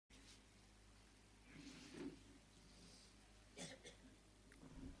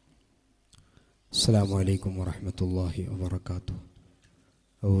السلام عليكم ورحمة الله وبركاته.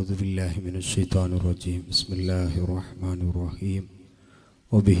 أعوذ بالله من الشيطان الرجيم. بسم الله الرحمن الرحيم.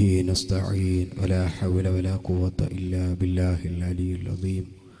 وبه نستعين ولا حول ولا قوة إلا بالله العلي العظيم.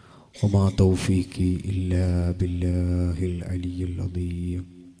 وما توفيقي إلا بالله العلي العظيم.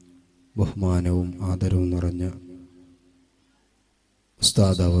 ബഹുമാനവും ആദരവും നിറഞ്ഞ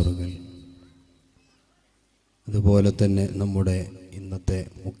ഉസ്താദ് അവറുകൾ, അതുപോലെ തന്നെ നമ്മുടെ ഇന്നത്തെ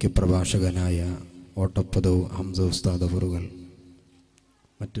മുഖ്യപ്രഭാഷകനായ ഓട്ടപ്പദവ് ഹംസ ഉസ്താദ് അവറുകൾ,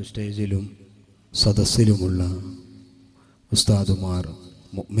 മറ്റു സ്റ്റേജിലും സദസ്സിലുമുള്ള ഉസ്താദുമാർ,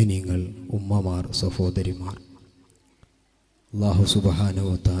 മുഅ്മിനീങ്ങൾ, ഉമ്മമാർ, സഹോദരിമാർ, അല്ലാഹു സുബ്ഹാനഹു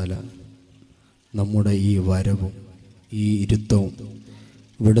വ തആല നമ്മുടെ ഈ വരവും ഈ ഇരുത്തവും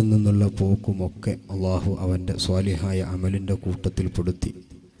ഇവിടെ നിന്നുള്ള പോക്കുമൊക്കെ അള്ളാഹു അവൻ്റെ സ്വാലിഹായ അമലിൻ്റെ കൂട്ടത്തിൽപ്പെടുത്തി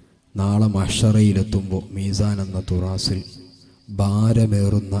നാളെ മഹ്ശറയിലെത്തുമ്പോൾ മീസാൻ എന്ന തുറാസിൽ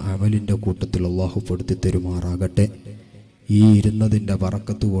ഭാരമേറുന്ന അമലിൻ്റെ കൂട്ടത്തിൽ അള്ളാഹു പെടുത്തി തരുമാറാകട്ടെ. ഈ ഇരുന്നതിൻ്റെ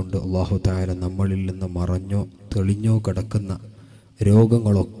ബറക്കത്ത് കൊണ്ട് അള്ളാഹു തആല നമ്മളിൽ നിന്ന് മറഞ്ഞോ തെളിഞ്ഞോ കിടക്കുന്ന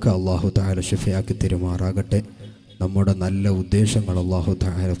രോഗങ്ങളൊക്കെ അള്ളാഹു തആല ശിഫയാക്കി തരുമാറാകട്ടെ. നമ്മുടെ നല്ല ഉദ്ദേശങ്ങൾ അള്ളാഹു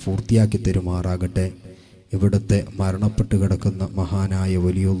തആല പൂർത്തിയാക്കി തരുമാറാകട്ടെ. ഇവിടുത്തെ മരണപ്പെട്ട് കിടക്കുന്ന മഹാനായ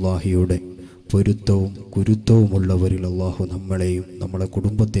വലിയുല്ലാഹിയുടെ പൊരുത്തവും കുരുത്തവുമുള്ളവരിൽ അള്ളാഹു നമ്മളെയും നമ്മളെ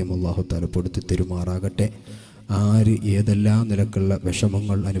കുടുംബത്തെയും അള്ളാഹു തആല പെടുത്തി തരുമാറാകട്ടെ. ആര് ഏതെല്ലാം നിലക്കുള്ള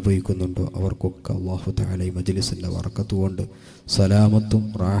വിഷമങ്ങൾ അനുഭവിക്കുന്നുണ്ടോ അവർക്കൊക്കെ അള്ളാഹു തആല ഈ മജ്ലിസിൻ്റെ ബറക്കത്ത് കൊണ്ട് സലാമത്തും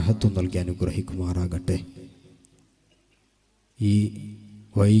റാഹത്തും നൽകി അനുഗ്രഹിക്കുമാറാകട്ടെ. ഈ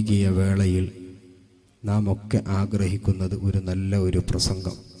വൈകിയ വേളയിൽ നാം ഒക്കെ ആഗ്രഹിക്കുന്നത് ഒരു നല്ല ഒരു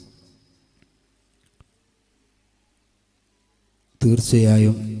പ്രസംഗം.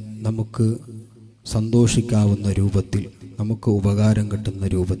 തീർച്ചയായും നമുക്ക് സന്തോഷിക്കാവുന്ന രൂപത്തിൽ, നമുക്ക് ഉപകാരം കിട്ടുന്ന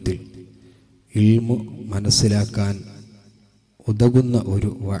രൂപത്തിൽ ഇൽമു മനസ്സിലാക്കാൻ ഉതകുന്ന ഒരു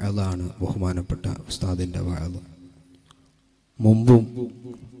വഅളാണ് ബഹുമാനപ്പെട്ട ഉസ്താദിൻ്റെ വഅള്. മുമ്പും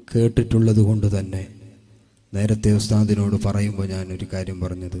കേട്ടിട്ടുള്ളത് കൊണ്ട് തന്നെ നേരത്തെ ഉസ്താദിനോട് പറയുമ്പോൾ ഞാനൊരു കാര്യം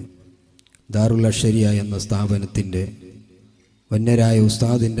പറഞ്ഞത്, ദാറുൽ അശ്ശരിയ എന്ന സ്ഥാപനത്തിൻ്റെ വന്യരായ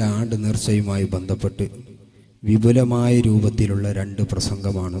ഉസ്താദിൻ്റെ ആണ്ട് നേർച്ചയുമായി ബന്ധപ്പെട്ട് വിപുലമായ രൂപത്തിലുള്ള 2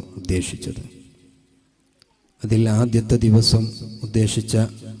 പ്രസംഗമാണ് ഉദ്ദേശിച്ചത്. അതിൽ ആദ്യത്തെ ദിവസം ഉദ്ദേശിച്ച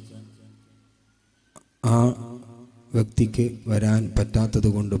ആ വ്യക്തിക്ക് വരാൻ പറ്റാത്തത്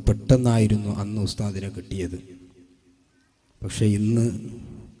കൊണ്ട് പെട്ടെന്നായിരുന്നു അന്ന് ഉസ്താദിനെ കിട്ടിയത്. പക്ഷെ ഇന്ന്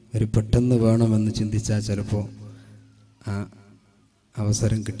ഒരു പെട്ടെന്ന് വേണമെന്ന് ചിന്തിച്ചാൽ ചിലപ്പോൾ ആ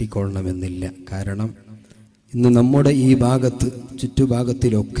അവസരം കിട്ടിക്കൊള്ളണമെന്നില്ല. കാരണം ഇന്ന് നമ്മുടെ ഈ ഭാഗത്ത്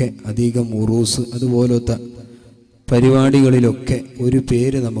ചുറ്റുഭാഗത്തിലൊക്കെ അധികം ഉറൂസ് അതുപോലത്തെ പരിപാടികളിലൊക്കെ ഒരു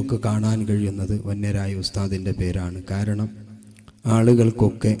പേര് നമുക്ക് കാണാൻ കഴിയുന്നത് വന്യരായ ഉസ്താദിൻ്റെ പേരാണ്. കാരണം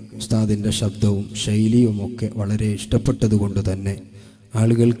ആളുകൾക്കൊക്കെ ഉസ്താദിൻ്റെ ശബ്ദവും ശൈലിയുമൊക്കെ വളരെ ഇഷ്ടപ്പെട്ടത് കൊണ്ട് തന്നെ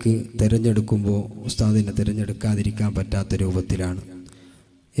ആളുകൾക്ക് തിരഞ്ഞെടുക്കുമ്പോൾ ഉസ്താദിനെ തിരഞ്ഞെടുക്കാതിരിക്കാൻ പറ്റാത്ത രൂപത്തിലാണ്.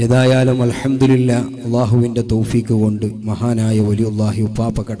 ഏതായാലും അൽഹംദുലില്ലാ, അള്ളാഹുവിൻ്റെ തൗഫീക്ക് കൊണ്ട് മഹാനായ വലിയുല്ലാഹി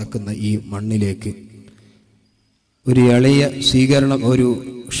ഉപ്പാപ്പ കിടക്കുന്ന ഈ മണ്ണിലേക്ക് ഒരു എളിയ സ്വീകരണം, ഒരു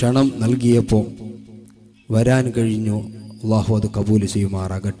ക്ഷണം നൽകിയപ്പോൾ വരാൻ കഴിഞ്ഞു. അള്ളാഹു അത് കബൂൽ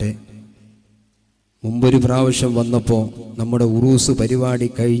ചെയ്യുമാറാകട്ടെ. മുമ്പൊരു പ്രാവശ്യം വന്നപ്പോൾ നമ്മുടെ ഉറൂസ് പരിപാടി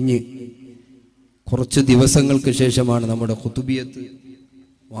കഴിഞ്ഞ് കുറച്ച് ദിവസങ്ങൾക്ക് ശേഷമാണ് നമ്മുടെ ഖുതുബിയത്ത്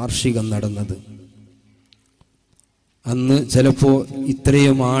വാർഷികം നടന്നത്. അന്ന് ചിലപ്പോൾ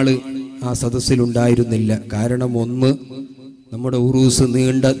ഇത്രയും ആള് ആ സദസ്സിലുണ്ടായിരുന്നില്ല. കാരണം ഒന്ന്, നമ്മുടെ ഉറൂസ്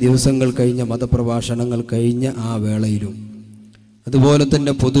നീണ്ട ദിവസങ്ങൾ കഴിഞ്ഞ മതപ്രഭാഷണങ്ങൾ കഴിഞ്ഞ ആ വേളയിലും, അതുപോലെ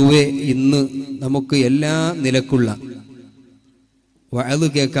തന്നെ പൊതുവെ ഇന്ന് നമുക്ക് എല്ലാ നിലക്കുള്ള വഅദ്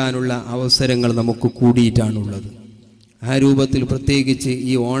കേൾക്കാനുള്ള അവസരങ്ങൾ നമുക്ക് കൂടിയിട്ടാണുള്ളത്. ആ രൂപത്തിൽ പ്രത്യേകിച്ച്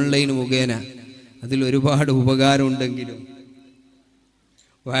ഈ ഓൺലൈൻ മുഖേന അതിൽ ഒരുപാട് ഉപകാരം ഉണ്ടെങ്കിലും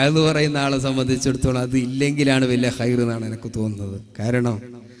വഅദ് പറയുന്ന ആളെ സംബന്ധിച്ചിടത്തോളം അത് ഇല്ലെങ്കിലാണ് വലിയ ഖൈർ എന്നാണ് എനിക്ക് തോന്നുന്നത്. കാരണം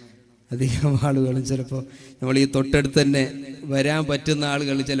അധികം ആളുകളും ചിലപ്പോൾ നമ്മൾ ഈ തൊട്ടടുത്ത് തന്നെ വരാൻ പറ്റുന്ന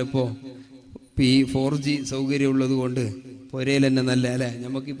ആളുകൾ ചിലപ്പോൾ ഈ 4G സൗകര്യമുള്ളത് കൊണ്ട് പുരയിൽ തന്നെ നല്ല അല്ലേ,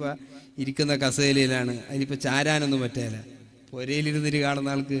 നമുക്കിപ്പോൾ ഇരിക്കുന്ന കസേലയിലാണ്, അതിനിപ്പോൾ ചാരാനൊന്നും പറ്റില്ല. പുരയിലിരുന്നിട്ട്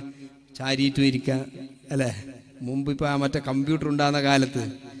കാണുന്ന ആൾക്ക് ചാരിയിട്ടും ഇരിക്കാം അല്ലേ. മുമ്പ് ഇപ്പോൾ ആ മറ്റേ കമ്പ്യൂട്ടർ ഉണ്ടാകുന്ന കാലത്ത്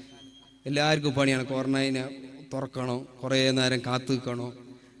എല്ലാവർക്കും പണിയാണ്. കൊറോണയെ തുറക്കണോ, കുറേ നേരം കാത്തു നിൽക്കണോ,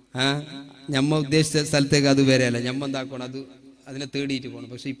 ഞമ്മ ഉദ്ദേശിച്ച സ്ഥലത്തേക്ക് അത് വരെയല്ല, ഞമ്മ എന്താക്കണം, അതിനെ തേടിയിട്ട്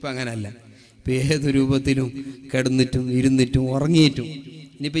പോകണം. പക്ഷെ ഇപ്പം അങ്ങനെയല്ല. ഇപ്പം ഏത് രൂപത്തിലും കിടന്നിട്ടും ഇരുന്നിട്ടും ഉറങ്ങിയിട്ടും,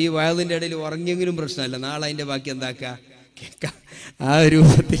 ഇനിയിപ്പോൾ ഈ വയലിൻ്റെ ഇടയിൽ ഉറങ്ങിയെങ്കിലും പ്രശ്നമല്ല, നാളെ അതിൻ്റെ ബാക്കി എന്താക്കുക കേൾക്കാം. ആ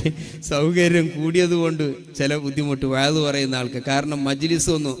രൂപത്തിൽ സൗകര്യം കൂടിയത് കൊണ്ട് ചില ബുദ്ധിമുട്ട് വയല് പറയുന്ന ആൾക്ക്. കാരണം മജ്ലിസ്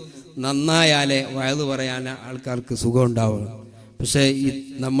ഒന്ന് നന്നായാലേ വയല് പറയാൻ ആൾക്കാർക്ക് സുഖം ഉണ്ടാവുള്ളൂ. പക്ഷേ ഈ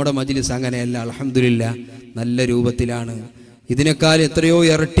നമ്മുടെ മജ്ലിസ് അങ്ങനെയല്ല. അൽഹംദുലില്ലാ, നല്ല രൂപത്തിലാണ്. ഇതിനേക്കാൾ എത്രയോ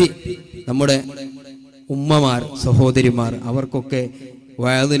ഇരട്ടി നമ്മുടെ ഉമ്മമാർ, സഹോദരിമാർ, അവർക്കൊക്കെ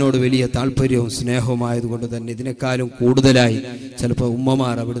വയതിനോട് വലിയ താല്പര്യവും സ്നേഹവുമായതുകൊണ്ട് തന്നെ ഇതിനേക്കാളും കൂടുതലായി ചിലപ്പോൾ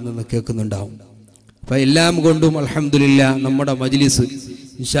ഉമ്മമാർ അവിടെ നിന്ന് കേൾക്കുന്നുണ്ടാവും. അപ്പം എല്ലാം കൊണ്ടും അൽഹംദുലില്ലാ നമ്മുടെ മജ്ലിസ്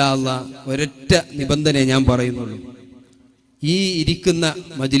ഇൻഷാ അല്ലാഹ് ഒരൊറ്റ നിബന്ധന ഞാൻ പറയുന്നുള്ളൂ. ഈ ഇരിക്കുന്ന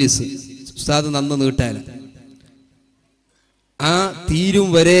മജ്ലിസ് ഉസ്താദ് നന്ന് നീട്ടാൻ ആ തീരും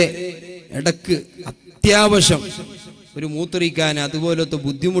വരെ ഇടക്ക് അത്യാവശ്യം ഒരു മൂത്രിക്കാൻ അതുപോലത്തെ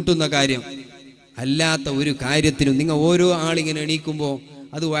ബുദ്ധിമുട്ടുന്ന കാര്യം അല്ലാത്ത ഒരു കാര്യത്തിനും നിങ്ങൾ ഓരോ ആളിങ്ങനെ എണീക്കുമ്പോൾ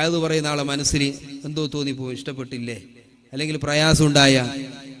അത് വയത് പറയുന്ന ആളെ മനസ്സിൽ എന്തോ തോന്നിപ്പോവും, ഇഷ്ടപ്പെട്ടില്ലേ, അല്ലെങ്കിൽ പ്രയാസം ഉണ്ടായ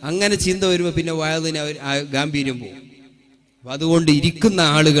അങ്ങനെ ചിന്ത വരുമ്പോൾ പിന്നെ വയതിന് ഗാംഭീര്യം പോകും. അപ്പം അതുകൊണ്ട് ഇരിക്കുന്ന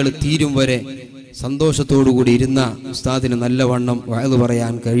ആളുകൾ തീരും വരെ സന്തോഷത്തോടുകൂടി ഇരുന്ന ഉസ്താദിന് നല്ലവണ്ണം വയത്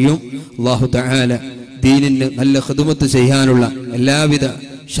പറയാൻ കഴിയും. അല്ലാഹു തആല ദീനിന് നല്ല ഖിദ്മത്ത് ചെയ്യാനുള്ള എല്ലാവിധ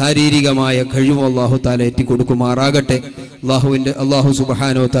ശാരീരികമായ കഴിവും അല്ലാഹു തആല എത്തിക്കൊടുക്കുമാറാകട്ടെ. അല്ലാഹു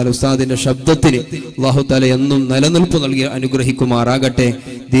സുബ്ഹാനഹു വ തആല ഉസ്താദിന്റെ ശബ്ദത്തിന് അല്ലാഹു തആല എന്നും നിലനിൽപ്പ് നൽകി അനുഗ്രഹിക്കുമാറാകട്ടെ.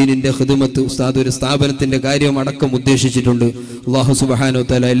 ദീനിന്റെ ഖിദ്മത്ത് ഉസ്താദ് ഒരു സ്ഥാപനത്തിന്റെ കാര്യം അടക്കം ഉദ്ദേശിച്ചിട്ടുണ്ട്. അല്ലാഹു സുബ്ഹാനഹു വ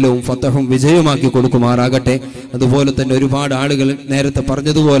തആല എല്ലാം ഫതഹും വിജയമാക്കി കൊടുക്കുമാറാകട്ടെ. അതുപോലെ തന്നെ ഒരുപാട് ആളുകൾ നേരത്തെ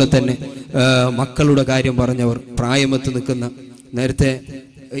പറഞ്ഞതുപോലെ തന്നെ മക്കളുടെ കാര്യം പറഞ്ഞവർ, പ്രായമെത്തി നിൽക്കുന്ന, നേരത്തെ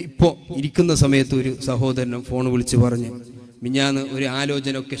ഇപ്പോൾ ഇരിക്കുന്ന സമയത്ത് ഒരു സഹോദരനും ഫോൺ വിളിച്ച് പറഞ്ഞ് മിഞ്ഞാന്ന് ഒരു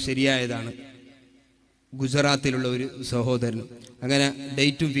ആലോചന ഒക്കെ ശരിയായതാണ്. ഗുജറാത്തിലുള്ള ഒരു സഹോദരൻ അങ്ങനെ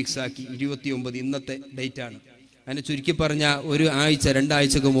ഡേറ്റും ഫിക്സ് ആക്കി 29 ഇന്നത്തെ ഡേറ്റാണ്. അങ്ങനെ ചുരുക്കി പറഞ്ഞാൽ ഒരു ആഴ്ച 2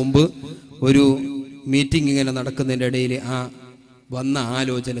 ആഴ്ചക്ക് മുമ്പ് ഒരു മീറ്റിംഗ് ഇങ്ങനെ നടക്കുന്നതിൻ്റെ ഇടയിൽ ആ വന്ന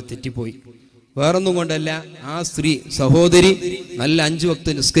ആലോചന തെറ്റിപ്പോയി. വേറൊന്നും കൊണ്ടല്ല, ആ സ്ത്രീ സഹോദരി നല്ല 5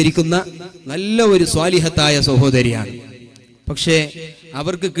 വക്ത് നിസ്കരിക്കുന്ന നല്ല ഒരു സ്വാലിഹത്തായ സഹോദരിയാണ്. പക്ഷേ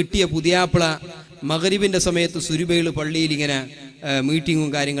അവർക്ക് കിട്ടിയ പുതിയാപ്പിള മഗ്രിബിന്റെ സമയത്ത് സുരുബയിൽ പള്ളിയിൽ ഇങ്ങനെ മീറ്റിങ്ങും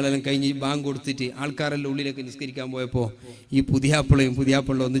കാര്യങ്ങളെല്ലാം കഴിഞ്ഞ് ബാങ്ക് കൊടുത്തിട്ട് ആൾക്കാരെല്ലാം ഉള്ളിലേക്ക് നിസ്കരിക്കാൻ പോയപ്പോൾ ഈ പുതിയാപ്പിളയും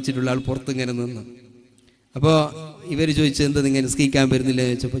ഒന്നിച്ചിട്ടുള്ള ആൾ പുറത്തിങ്ങനെ നിന്ന്. അപ്പോൾ ഇവർ ചോദിച്ചു, എന്താ നിങ്ങൾ നിസ്കരിക്കാൻ വരുന്നില്ല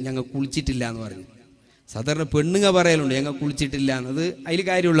എന്ന് ചോദിച്ചപ്പോൾ ഞങ്ങൾ കുളിച്ചിട്ടില്ല എന്ന് പറഞ്ഞു. സാധാരണ പെണ്ണുങ്ങ പറയലുണ്ട് ഞങ്ങൾ കുളിച്ചിട്ടില്ല എന്നത്, അതിൽ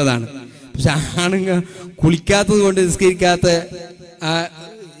കാര്യമുള്ളതാണ്. പക്ഷെ ആണുങ്ങ കുളിക്കാത്തത് കൊണ്ട് നിസ്കരിക്കാത്ത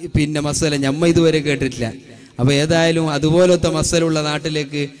പിന്നെ മസല ഞമ്മ ഇതുവരെ കേട്ടിട്ടില്ല. അപ്പോൾ ഏതായാലും അതുപോലത്തെ മസലുള്ള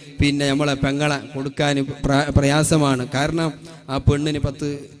നാട്ടിലേക്ക് പിന്നെ നമ്മളെ പെങ്ങളെ കൊടുക്കാൻ പ്രയാസമാണ്. കാരണം ആ പെണ്ണിന് 10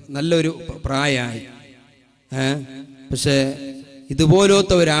 നല്ലൊരു പ്രായമായി. പക്ഷെ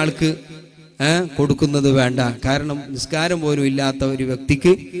ഇതുപോലത്തെ ഒരാൾക്ക് കൊടുക്കുന്നത് വേണ്ട. കാരണം നിസ്കാരം പോലും ഇല്ലാത്ത ഒരു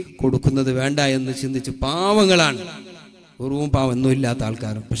വ്യക്തിക്ക് കൊടുക്കുന്നത് വേണ്ട എന്ന് ചിന്തിച്ച്, പാവങ്ങളാണ്, ഉറവും പാവം ഒന്നും ഇല്ലാത്ത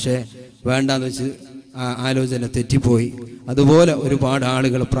ആൾക്കാരും, പക്ഷെ വേണ്ടാന്ന് വെച്ച് ആലോചന തെറ്റിപ്പോയി. അതുപോലെ ഒരുപാട്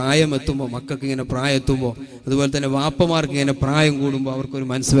ആളുകൾ പ്രായം എത്തുമ്പോൾ, മക്കൾക്ക് ഇങ്ങനെ പ്രായം എത്തുമ്പോൾ, അതുപോലെ തന്നെ വാപ്പമാർക്ക് ഇങ്ങനെ പ്രായം കൂടുമ്പോൾ അവർക്കൊരു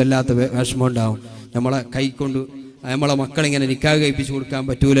മനസ്സുവല്ലാത്ത വിഷമം ഉണ്ടാവും. നമ്മളെ കൈക്കൊണ്ട് നമ്മളെ മക്കളിങ്ങനെ നിക്കാഹ് കഴിപ്പിച്ചു കൊടുക്കാൻ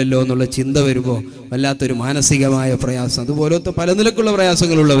പറ്റൂലല്ലോ എന്നുള്ള ചിന്ത വരുമ്പോൾ വല്ലാത്തൊരു മാനസികമായ പ്രയാസം, അതുപോലത്തെ പല നിലക്കുള്ള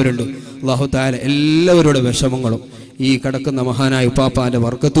പ്രയാസങ്ങളുള്ളവരുണ്ട്. അല്ലാഹു തആല എല്ലാവരുടെ വിഷമങ്ങളും ഈ കിടക്കുന്ന മഹാനായ ഉപ്പാപ്പാന്റെ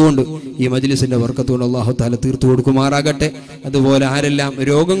ബർക്കത്തുകൊണ്ട്, ഈ മജ്ലിസിന്റെ ബർക്കത്തുകൊണ്ട് അല്ലാഹു തആല തീർത്തു കൊടുക്കുമാറാകട്ടെ. അതുപോലെ ആരെല്ലാം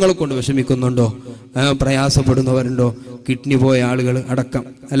രോഗങ്ങളെ കൊണ്ട് വിഷമിക്കുന്നുണ്ടോ, പ്രയാസപ്പെടുന്നവരുണ്ടോ, കിഡ്നി പോയ ആളുകൾ അടക്കം,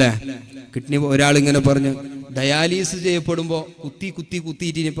 അല്ലേ? കിഡ്നി ഒരാളിങ്ങനെ പറഞ്ഞ് ഡയാലിസിസ് ചെയ്യപ്പെടുമ്പോൾ കുത്തിയിട്ട്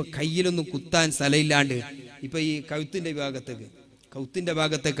ഇനിയിപ്പോൾ കയ്യിലൊന്നും കുത്താൻ സ്ഥലമില്ലാണ്ട് ഇപ്പൊ ഈ കൗത്തിന്റെ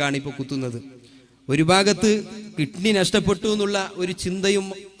ഭാഗത്തേക്കാണ് ഇപ്പൊ കുത്തുന്നത്. ഒരു ഭാഗത്ത് കിഡ്നി നഷ്ടപ്പെട്ടു എന്നുള്ള ഒരു ചിന്തയും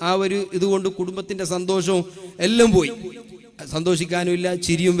ആ ഒരു ഇതുകൊണ്ട് കുടുംബത്തിന്റെ സന്തോഷവും എല്ലാം പോയി. സന്തോഷിക്കാനും ഇല്ല,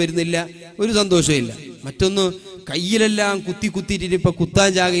 ചിരിയും വരുന്നില്ല, ഒരു സന്തോഷവും ഇല്ല. മറ്റൊന്ന് കയ്യിലെല്ലാം കുത്തിയിട്ട് ഇപ്പൊ കുത്താൻ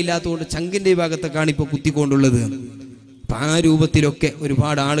ജാഗയില്ലാത്തതുകൊണ്ട് ചങ്കിന്റെ ഭാഗത്തേക്കാണ് ഇപ്പൊ കുത്തിക്കൊണ്ടുള്ളത്. അപ്പൊ ആ രൂപത്തിലൊക്കെ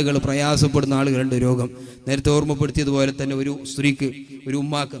ഒരുപാട് ആളുകൾ പ്രയാസപ്പെടുന്ന ആളുകളുണ്ട്. രോഗം നേരത്തെ ഓർമ്മപ്പെടുത്തിയതുപോലെ തന്നെ ഒരു സ്ത്രീക്ക്, ഒരു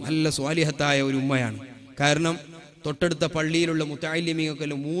ഉമ്മാക്ക്, നല്ല സ്വാലിഹത്തായ ഒരു ഉമ്മയാണ്. കാരണം തൊട്ടടുത്ത പള്ളിയിലുള്ള മുത്തഅല്ലിമീങ്ങൾക്ക്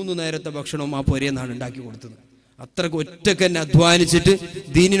 3 നേരത്തെ ഭക്ഷണവും ആ പൊരേന്നാണ് ഉണ്ടാക്കി കൊടുത്തത്. അത്രക്ക് ഒറ്റക്ക് തന്നെ അധ്വാനിച്ചിട്ട്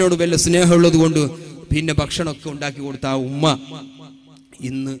ദീനിനോട് വല്ല സ്നേഹമുള്ളത് കൊണ്ട് പിന്നെ ഭക്ഷണമൊക്കെ ഉണ്ടാക്കി കൊടുത്ത ആ ഉമ്മ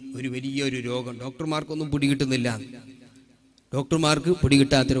ഇന്ന് ഒരു വലിയൊരു രോഗം, ഡോക്ടർമാർക്കൊന്നും പിടികിട്ടുന്നില്ല. ഡോക്ടർമാർക്ക്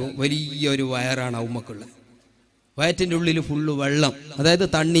പിടികിട്ടാത്തൊരു വലിയൊരു വയറാണ് ആ ഉമ്മക്കുള്ളത്. വയറ്റിൻ്റെ ഉള്ളിൽ ഫുള്ള് വെള്ളം, അതായത്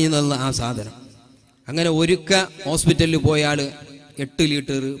തണ്ണി എന്നുള്ള ആ സാധനം. അങ്ങനെ ഒരുക്ക ഹോസ്പിറ്റലിൽ പോയാൽ 8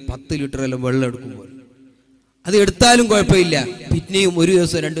 ലിറ്റർ 10 ലിറ്റർ എല്ലാം വെള്ളം എടുക്കുമ്പോൾ അത് എടുത്താലും കുഴപ്പമില്ല, പിന്നെയും 1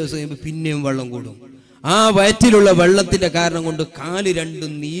 ദിവസം 2 ദിവസം കഴിയുമ്പോൾ പിന്നെയും വെള്ളം കൂടും. ആ വയറ്റിലുള്ള വെള്ളത്തിന്റെ കാരണം കൊണ്ട് കാല്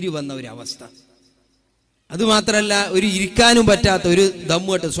രണ്ടും നീര് വന്ന ഒരു അവസ്ഥ. അതുമാത്രമല്ല, ഒരു ഇരിക്കാനും പറ്റാത്ത, ഒരു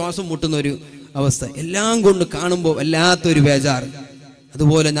ദമ്മുകെട്ട് ശ്വാസം മുട്ടുന്ന ഒരു അവസ്ഥ. എല്ലാം കൊണ്ട് കാണുമ്പോൾ വല്ലാത്തൊരു ബേജാറ്.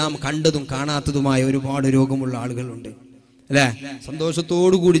 അതുപോലെ നാം കണ്ടതും കാണാത്തതുമായ ഒരുപാട് രോഗമുള്ള ആളുകളുണ്ട്, അല്ലേ?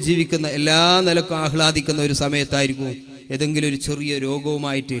 സന്തോഷത്തോടു കൂടി ജീവിക്കുന്ന, എല്ലാ നിലക്കും ആഹ്ലാദിക്കുന്ന ഒരു സമയത്തായിരിക്കും ഏതെങ്കിലും ഒരു ചെറിയ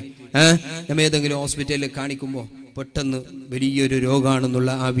രോഗവുമായിട്ട് നമ്മ ഏതെങ്കിലും ഹോസ്പിറ്റലിൽ കാണിക്കുമ്പോൾ പെട്ടെന്ന് വലിയൊരു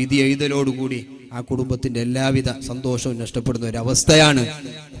രോഗമാണെന്നുള്ള ആ വിധി എഴുതലോടുകൂടി ആ കുടുംബത്തിന്റെ എല്ലാവിധ സന്തോഷവും നഷ്ടപ്പെടുന്ന ഒരവസ്ഥയാണ്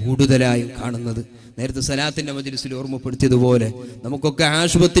കൂടുതലായും കാണുന്നത്. നേരത്തെ സലാത്തിന്റെ മജ്‌ലിസിൽ ഓർമ്മപ്പെടുത്തിയതുപോലെ നമുക്കൊക്കെ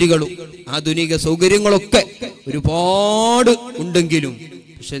ആശുപത്രികളും ആധുനിക സൗകര്യങ്ങളൊക്കെ ഒരുപാട് ഉണ്ടെങ്കിലും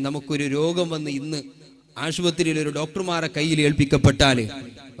പക്ഷെ നമുക്കൊരു രോഗം വന്ന് ഇന്ന് ആശുപത്രിയിൽ ഒരു ഡോക്ടർമാരെ കയ്യിൽ ഏൽപ്പിക്കപ്പെട്ടാൽ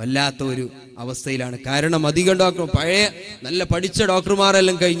വല്ലാത്ത ഒരു അവസ്ഥയിലാണ്. കാരണം അധികം ഡോക്ടർ പഴയ നല്ല പഠിച്ച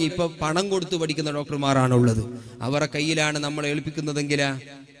ഡോക്ടർമാരെല്ലാം കഴിഞ്ഞ് ഇപ്പൊ പണം കൊടുത്ത് പഠിക്കുന്ന ഡോക്ടർമാരാണുള്ളത്. അവരുടെ കയ്യിലാണ് നമ്മൾ ഏൽപ്പിക്കുന്നതെങ്കിലാ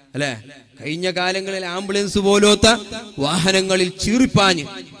അല്ലെ? കഴിഞ്ഞ കാലങ്ങളിൽ ആംബുലൻസ് പോലത്തെ വാഹനങ്ങളിൽ ചീറിപ്പാഞ്ഞ്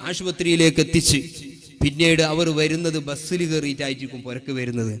ആശുപത്രിയിലേക്ക് എത്തിച്ച് പിന്നീട് അവർ വരുന്നത് ബസ്സിൽ കയറിയിട്ടായിരിക്കും പുരക്ക്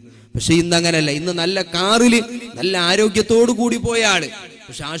വരുന്നത്. പക്ഷെ ഇന്ന് അങ്ങനല്ല. ഇന്ന് നല്ല കാറിൽ നല്ല ആരോഗ്യത്തോടു കൂടി പോയ ആള്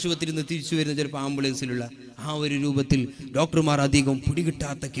പക്ഷെ ആശുപത്രിയിൽ നിന്ന് തിരിച്ചു വരുന്ന ചിലപ്പോൾ ആംബുലൻസിലുള്ള ആ ഒരു രൂപത്തിൽ ഡോക്ടർമാർ അധികം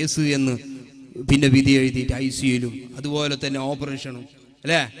പിടികിട്ടാത്ത കേസ് എന്ന് പിന്നെ വിധി എഴുതിയിട്ട് ICUയിലും അതുപോലെ തന്നെ ഓപ്പറേഷനും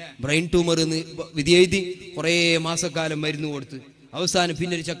അല്ലെ ബ്രെയിൻ ട്യൂമർ എന്ന് വിധി എഴുതി കുറേ മാസക്കാലം മരുന്ന് കൊടുത്ത് അവസാനം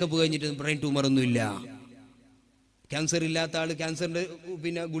പിന്നെ ഒരു ചെക്കപ്പ് കഴിഞ്ഞിട്ട് ബ്രെയിൻ ട്യൂമർ ഒന്നും ഇല്ല. ക്യാൻസർ ഇല്ലാത്ത ആള് ക്യാൻസറിന്റെ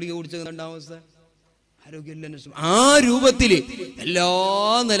പിന്നെ ഗുളിക കുടിച്ച അവസ്ഥ ആരോഗ്യം ആ രൂപത്തില് എല്ലാ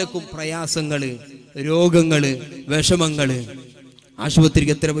നിലക്കും പ്രയാസങ്ങള്, രോഗങ്ങള്, വിഷമങ്ങള്.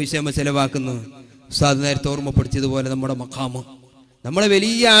 ആശുപത്രിക്ക് എത്ര പൈസ നമ്മൾ ചെലവാക്കുന്നു? ഉസ്താദ് നേരത്തെ ഓർമ്മപ്പെടുത്തിയതുപോലെ നമ്മുടെ മഖാമ്, നമ്മളെ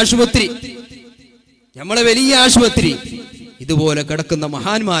വലിയ ആശുപത്രി ഇതുപോലെ കിടക്കുന്ന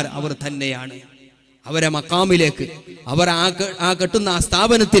മഹാന്മാർ അവർ തന്നെയാണ്. അവരെ മഖാമിലേക്ക്, അവർ ആ കെട്ടുന്ന ആ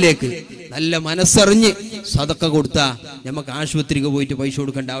സ്ഥാപനത്തിലേക്ക് നല്ല മനസ്സറിഞ്ഞ് സദക്ക കൊടുത്താ നമുക്ക് ആശുപത്രിക്ക് പോയിട്ട് പൈസ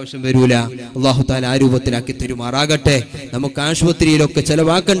കൊടുക്കേണ്ട ആവശ്യം വരൂല. അല്ലാഹു തആല ആ രൂപത്തിലാക്കി തരുമാറാകട്ടെ. നമുക്ക് ആശുപത്രിയിലൊക്കെ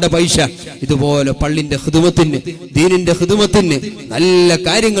ചെലവാക്കേണ്ട പൈസ ഇതുപോലെ പള്ളിന്റെ ഖിദ്മത്തിന്, ദീനിന്റെ ഖിദ്മത്തിന്, നല്ല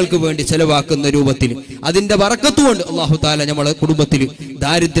കാര്യങ്ങൾക്ക് വേണ്ടി ചെലവാക്കുന്ന രൂപത്തിൽ അതിന്റെ ബറക്കത്ത് കൊണ്ട് അല്ലാഹു തആല നമ്മുടെ കുടുംബത്തിൽ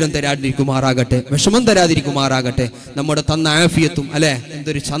ദാരിദ്ര്യം തരാതിരിക്കുമാറാകട്ടെ, വിഷമം തരാതിരിക്കുമാറാകട്ടെ. നമ്മുടെ തന്ന ആഫിയത്തും അല്ലെ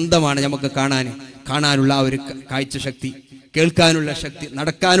എന്തൊരു ചന്തമാണ് നമുക്ക് കാണാനുള്ള ആ ഒരു കാഴ്ച ശക്തി, കേൾക്കാനുള്ള ശക്തി,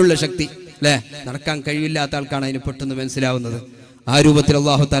 നടക്കാനുള്ള ശക്തി അല്ലെ. നടക്കാൻ കഴിവില്ലാത്ത ആൾക്കാണ് അതിന് പെട്ടെന്ന് മനസ്സിലാവുന്നത്. ആ രൂപത്തിൽ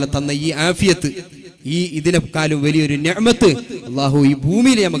അല്ലാഹു തആല തന്ന ഈ ആഫിയത്ത്, ഈ ഇതിനെക്കാളും വലിയൊരു നിഅമത്ത് അല്ലാഹു ഈ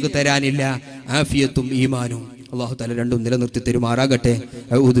ഭൂമിയിൽ നമുക്ക് തരാനില്ല. ആഫിയത്തും ഈമാനും അല്ലാഹു തആല രണ്ടും നിലനിർത്തി തരുമാറാകട്ടെ.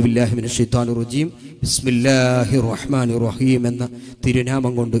 അഊദു ബില്ലാഹി മിനശ് ശൈത്വാനിർ റജീം. ബിസ്മില്ലാഹിർ റഹ്മാനിർ റഹീം എന്ന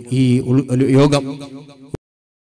തിരുനാമം കൊണ്ട് ഈ യോഗം